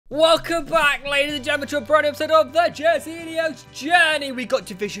Welcome back, ladies and gentlemen, to a brand new episode of the Jairzinho'S journey. We've got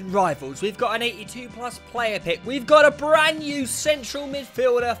division rivals. We've got an 82+ player pick. We've got a brand new central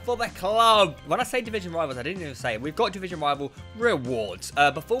midfielder for the club. When I say division rivals, I didn't even say it. We've got division rival rewards.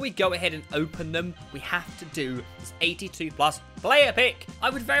 Before we go ahead and open them, we have to do this 82+ player pick. I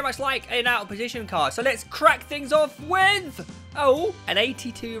would very much like an out of position card. So let's crack things off with, an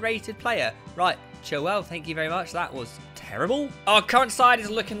 82 rated player. Right, chill well. Thank you very much. That was terrible. Our current side is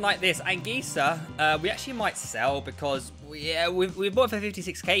looking like this. Anguissa, we actually might sell because we bought for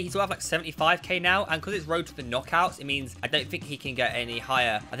 56k. He's worth like 75k now, and because it's road to the knockouts, it means I don't think he can get any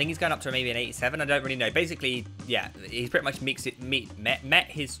higher. I think he's going up to maybe an 87. I don't really know. Basically, yeah, he's pretty much met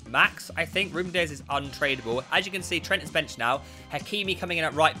his max. I think Rubendes is untradeable. As you can see, Trent is benched now. Hakimi coming in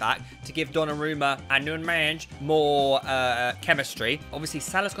at right back to give Donnarumma and Nunez more chemistry. Obviously,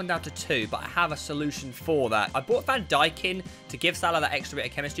 Salah's gone down to 2, but I have a solution for that. I bought Van Dijk in to give Salah that extra bit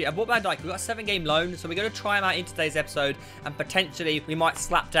of chemistry. I bought Van Dijk. We've got a 7-game loan, so we're going to try him out in today's episode, and potentially we might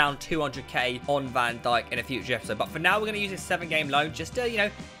slap down 200k on Van Dijk in a future episode. But for now, we're going to use this 7-game loan just to, you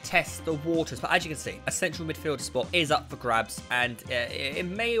know, test the waters. But as you can see, a central midfielder spot is up for grabs, and it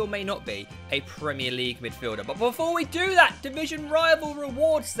may or may not be a Premier League midfielder. But before we do that, division rival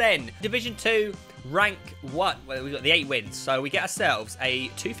rewards then. Division 2, rank 1. Well, we've got the 8 wins, so we get ourselves a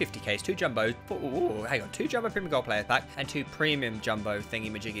 250ks, 2 jumbo. Hang on, 2 jumbo premium gold player pack and 2 premium jumbo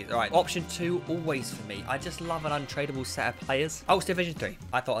thingy majiggies. All right, option 2 always for me. I just love an untradeable set of players. Oh, it's division 3.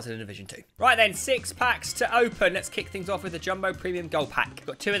 I thought I was in division 2. Right then, 6 packs to open. Let's kick things off with the jumbo premium gold pack.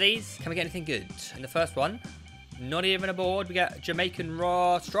 Got 2 of these. Can we get anything good? In the first one, not even a board. We get Jamaican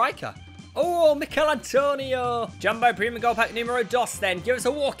raw striker. Oh, Mikel Antonio. Jumbo Premium Gold Pack numero dos then. Give us a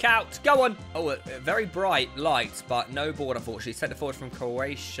walkout. Go on. Oh, very bright light, but no board, unfortunately. Centre forward from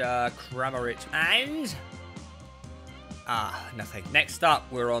Croatia, Kramaric. And nothing. Next up,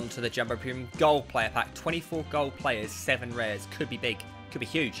 we're on to the Jumbo Premium Gold Player Pack. 24 gold players, 7 rares. Could be big. Could be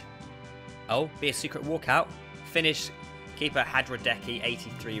huge. Oh, be a secret walkout. Finish. Keeper Hadradeki,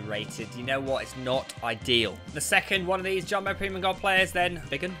 83 rated. You know what? It's not ideal. The second one of these Jumbo Premium Gold players then.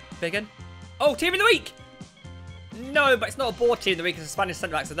 Biggin. Oh, Team of the Week! No, but it's not a board Team of the Week. It's a Spanish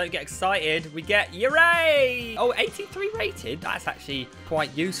centre back, so don't get excited. We get Ure! Oh, 83 rated. That's actually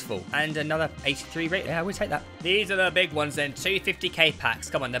quite useful. And another 83 rated. Yeah, we'll take that. These are the big ones then. 250k packs.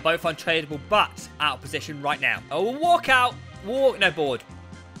 Come on, they're both untradeable, but out of position right now. Oh, walkout! No board.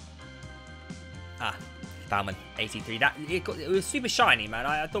 Bauman, 83. It was super shiny, man.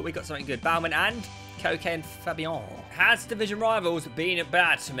 I thought we got something good. Bauman and Coque and Fabian. Has division rivals been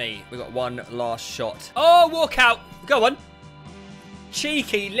bad to me? We got one last shot. Oh, walkout. Go on.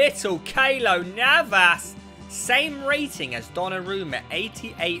 Cheeky little Kalo Navas. Same rating as Donnarumma,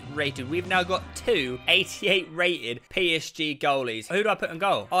 88 rated. We've now got 2 88 rated PSG goalies. Who do I put in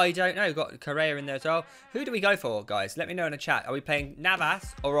goal? I don't know. We've got Correa in there as well. Who do we go for, guys? Let me know in the chat. Are we playing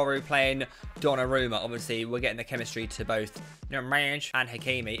Navas or are we playing Donnarumma? Obviously, we're getting the chemistry to both Nunez and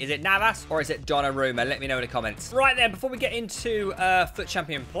Hakimi. Is it Navas or is it Donnarumma? Let me know in the comments. Right then, before we get into Foot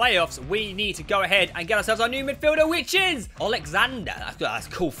Champion playoffs, we need to go ahead and get ourselves our new midfielder, which is Alexander. That's a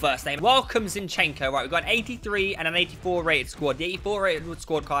cool first name. Welcome, Zinchenko. Right, we've got an 83 and an 84 rated squad. The 84 rated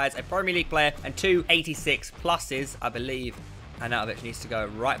squad requires a Premier League player and 2 86 pluses, I believe. And out of it needs to go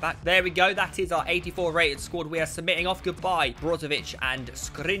right back. There we go. That is our 84 rated squad. We are submitting off. Goodbye, Brozovic and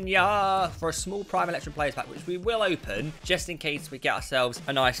Skriniar for a small Prime Electrum Players Pack, which we will open just in case we get ourselves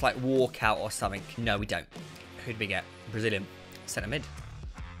a nice, like, walkout or something. No, we don't. Who did we get? Brazilian. Centre mid.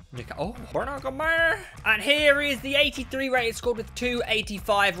 Oh, and here is the 83 rated squad with 2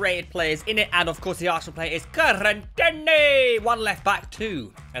 85 rated players in it. And of course, the Arsenal player is Quaranteni. 1 left back,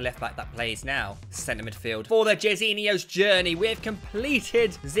 2 a left back that plays now centre midfield. For the Jairzinho'S journey, we have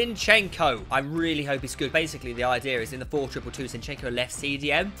completed Zinchenko. I really hope it's good. Basically, the idea is in the 4-2-2, Zinchenko left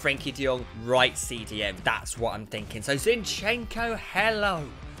CDM, Frenkie de Jong right CDM. That's what I'm thinking. So Zinchenko, hello.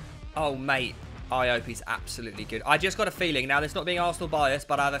 Oh, mate. I hope he's absolutely good. I just got a feeling, now there's not being Arsenal biased,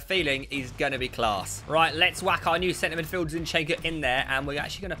 but I have a feeling he's going to be class. Right, let's whack our new centre midfielder Zinchenko in there, and we're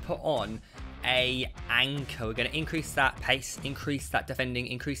actually going to put on a anchor. We're going to increase that pace, increase that defending,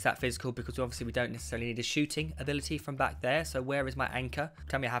 increase that physical, because obviously we don't necessarily need a shooting ability from back there. So where is my anchor?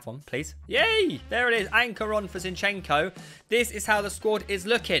 Tell me I have one, please. Yay! There it is. Anchor on for Zinchenko. This is how the squad is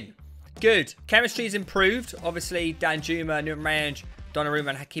looking. Good. Chemistry's improved. Obviously, Danjuma, Nunez, Donnarumma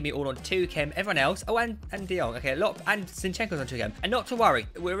and Hakimi all on 2 chem. Everyone else, and De Jong. Okay, and Zinchenko's on 2 chem. And not to worry,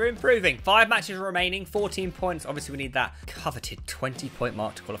 we're improving. 5 matches remaining, 14 points. Obviously, we need that coveted 20-point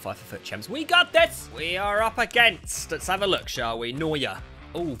mark to qualify for Foot Champs. We got this. We are up against. Let's have a look, shall we? Neuer.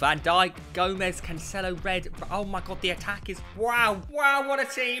 Oh, Van Dijk, Gomez, Cancelo, Red. Oh my God, the attack is... Wow. Wow, what a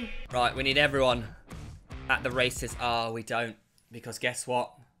team. Right, we need everyone at the races. Oh, we don't. Because guess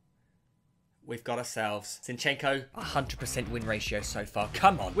what? We've got ourselves Zinchenko, 100% win ratio so far.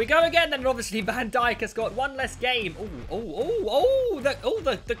 Come on. We go again, then obviously Van Dijk has got one less game.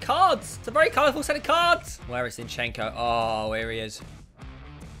 The cards. It's a very colourful set of cards. Where is Zinchenko? Oh, here he is.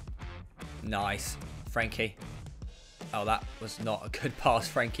 Nice. Frankie. Oh, that was not a good pass,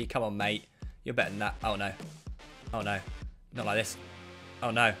 Frankie. Come on, mate. You're better than that. Oh, no. Oh, no. Not like this. Oh,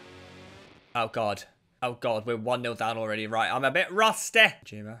 no. Oh, God. Oh, God. We're 1-0 down already. Right. I'm a bit rusty.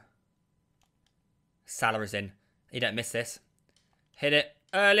 Juma. Salah is in. You don't miss this. Hit it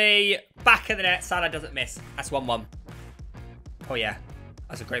early. Back of the net. Salah doesn't miss. That's 1-1. Oh, yeah.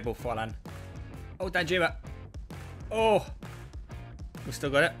 That's a great ball for Alan. Oh, Danjuma. Oh. We've still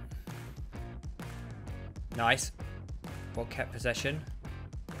got it. Nice. Well kept possession.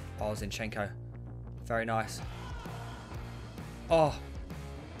 Oh, Zinchenko. Very nice. Oh.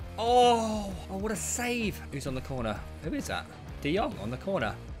 Oh. Oh, what a save. Who's on the corner? Who is that? De Jong on the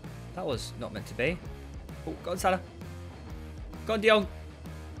corner. That was not meant to be. Oh, go on, Salah. Go on, De Jong.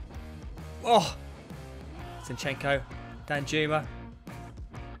 Oh. Zinchenko. Danjuma.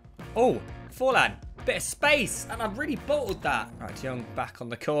 Oh, Forlan. Bit of space. And I've really bottled that. Right, De Jong back on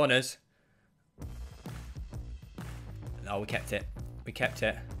the corners. Oh, we kept it. We kept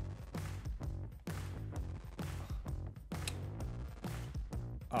it.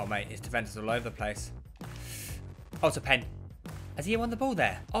 Oh, mate, his defenders all over the place. Oh, it's a pen. Has he won the ball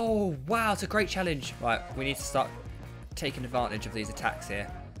there? Oh, wow, it's a great challenge. Right, we need to start taking advantage of these attacks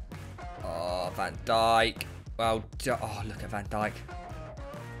here. Oh, Van Dijk. Well, oh, look at Van Dijk.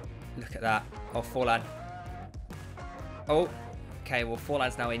 Look at that. Oh, Forlan. Oh, okay, well,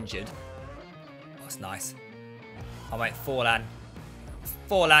 Forlan's now injured. Oh, that's nice. Oh, mate, Forlan.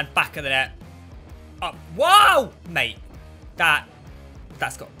 Forlan, back of the net. Oh, wow! Mate, that's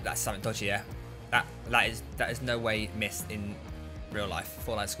something dodgy there. That is no way missed in real life.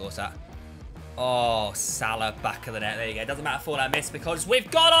 Forlan scores that. Oh, Salah, back of the net. There you go. Doesn't matter if Forlan missed because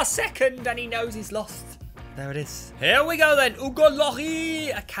we've got our second and he knows he's lost. There it is. Here we go then. Ugo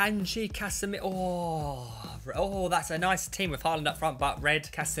Lloris, Akanji, Casemiro. Oh, that's a nice team with Haaland up front, but Red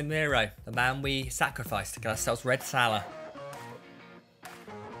Casemiro, the man we sacrificed to get ourselves Red Salah.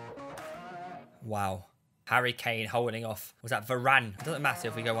 Wow. Harry Kane holding off. Was that Varane? It doesn't matter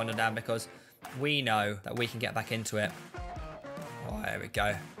if we go 1-0 down because we know that we can get back into it. Oh, there we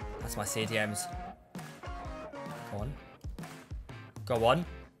go. That's my CDMs. Go on. Go on.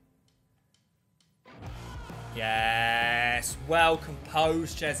 Yes, well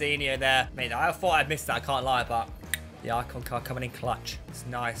composed Jairzinho there. Mate, I thought I'd missed that, I can't lie, but the icon card coming in clutch. It's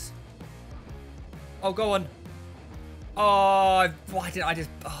nice. Oh, go on. Oh, why didn't I just...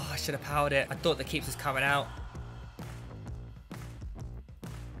 Oh, I should have powered it. I thought the keeps was coming out.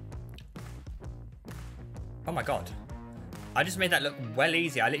 Oh my God. I just made that look well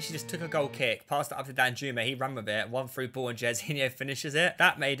easy. I literally just took a goal kick, passed it up to Danjuma, he ran with it, one through ball and Jairzinho finishes it.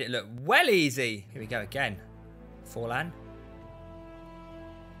 That made it look well easy. Here we go again. Forlan.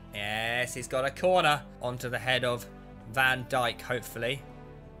 Yes, he's got a corner onto the head of Van Dijk, hopefully.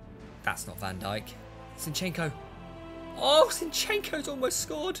 That's not Van Dijk. Zinchenko. Oh, Zinchenko's almost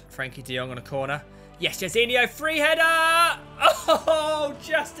scored. Frankie de Jong on a corner. Yes, Jairzinho, free header. Oh,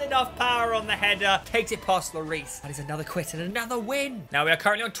 just enough power on the header. Takes it past Lloris. That is another quit and another win. Now we are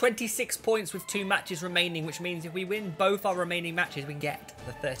currently on 26 points with 2 matches remaining, which means if we win both our remaining matches, we can get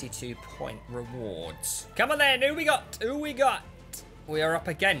the 32-point rewards. Come on then, who we got? Who we got? We are up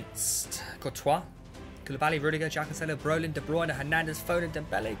against Courtois, Koulibaly, Rudiger, Cancelo, Brolin, De Bruyne, Hernandez, Foden,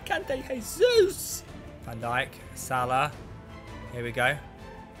 Dembele, Kante, Jesus. Van Dijk, Salah. Here we go.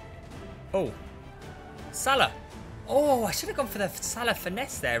 Oh. Salah. Oh, I should have gone for the Salah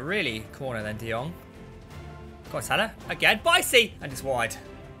finesse there. Really. Corner then, De Jong. Go on, Salah. Again. Bicey. And it's wide.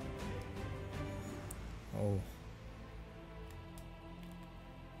 Oh.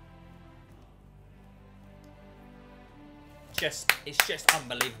 It's just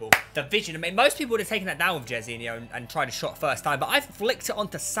unbelievable. The vision. I mean, most people would have taken that down with Jairzinho and tried a shot first time, but I've flicked it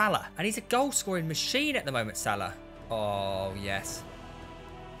onto Salah. And he's a goal-scoring machine at the moment, Salah. Oh, yes.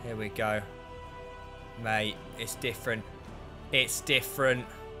 Here we go. Mate, it's different. It's different.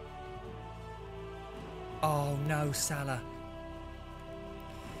 Oh, no, Salah.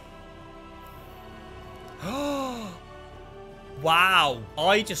 Oh, wow.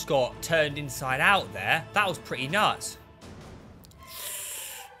 I just got turned inside out there. That was pretty nuts.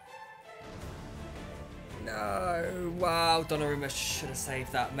 No. Wow, Donnarumma should have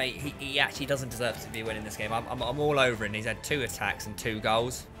saved that, mate. He actually doesn't deserve to be winning this game. I'm all over him. He's had 2 attacks and 2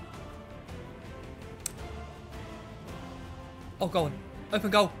 goals. Oh, go on. Open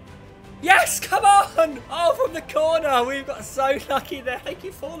goal. Yes, come on! Oh, from the corner. We've got so lucky there. Thank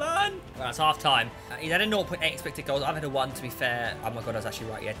you, Forlan. Well, that's half time. He's had a 0.8 expected goals. I've had a 1, to be fair. Oh, my God, I was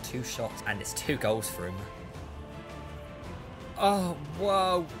actually right. He had 2 shots, and it's 2 goals for him. Oh,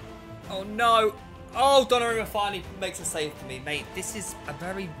 whoa. Oh, no. Oh, Donnarumma finally makes a save for me, mate. This is a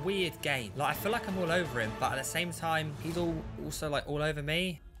very weird game. Like, I feel like I'm all over him, but at the same time, he's also, like, all over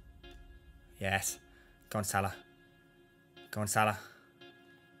me. Yes. Go on, Salah. Go on, Salah.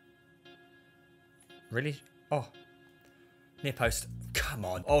 Really? Oh. Near post. Come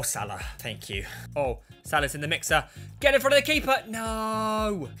on. Oh, Salah. Thank you. Oh, Salah's in the mixer. Get in front of the keeper.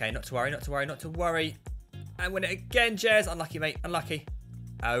 No. Okay, not to worry, not to worry, not to worry. And win it again, Jez. Unlucky, mate. Unlucky.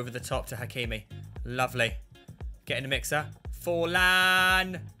 Over the top to Hakimi. Lovely. Get in the mixer.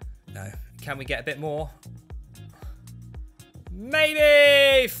 Forlan. No. Can we get a bit more?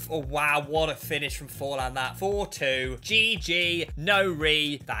 Maybe! Oh, wow. What a finish from Forlan, that. 4-2. GG. No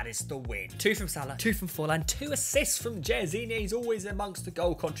re. That is the win. 2 from Salah. 2 from Forlan. 2 assists from Jairzinho. He's always amongst the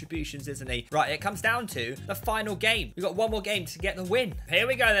goal contributions, isn't he? Right, it comes down to the final game. We've got 1 more game to get the win. Here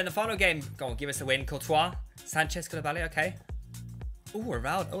we go, then. The final game. Go on, give us a win. Courtois. Sanchez, Koulibaly. Okay. Oh,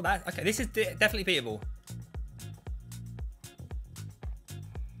 around. Oh, that. Okay, this is definitely beatable.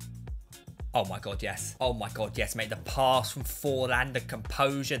 Oh my God, yes. Oh my God, yes, mate. The pass from Forlan, the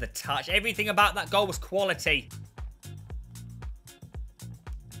composure, the touch, everything about that goal was quality.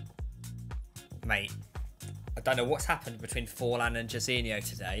 Mate, I don't know what's happened between Forlan and Jairzinho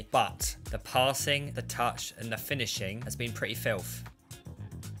today, but the passing, the touch, and the finishing has been pretty filth.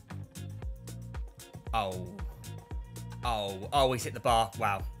 Oh. Oh, oh, he's hit the bar.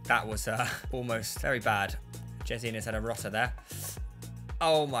 Wow, that was almost very bad. Jairzinho's had a rotter there.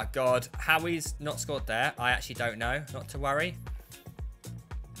 Oh my God, how he's not scored there, I actually don't know. Not to worry.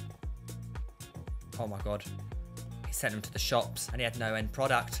 Oh my God. He sent him to the shops and he had no end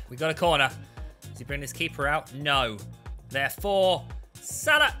product. We got a corner. Does he bring his keeper out? No. Therefore,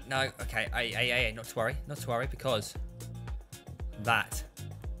 Salah. No, okay, hey, not to worry, because that.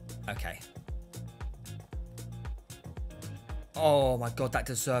 Okay. Oh my God, that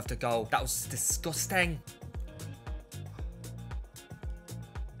deserved a goal. That was disgusting.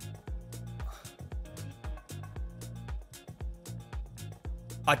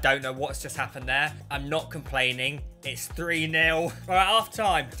 I don't know what's just happened there. I'm not complaining. It's 3-0. Right, half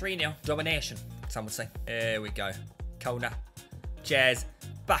time. 3-0. Domination, some would say. Here we go. Corner. Jez.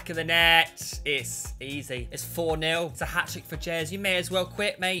 Back of the net. It's easy. It's 4-0. It's a hat-trick for Jez. You may as well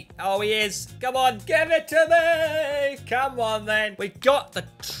quit, mate. Oh, he is. Come on. Give it to me. Come on, then. We got the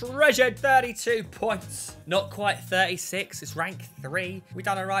treasured 32 points. Not quite 36. It's rank 3. We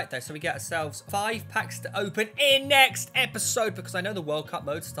done all right, though. So we get ourselves 5 packs to open in next episode, because I know the World Cup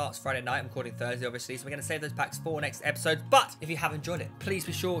mode starts Friday night. I'm recording Thursday, obviously. So we're going to save those packs for next episode. But if you have enjoyed it, please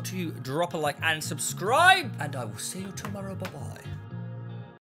be sure to drop a like and subscribe. And I will see you tomorrow. Bye-bye.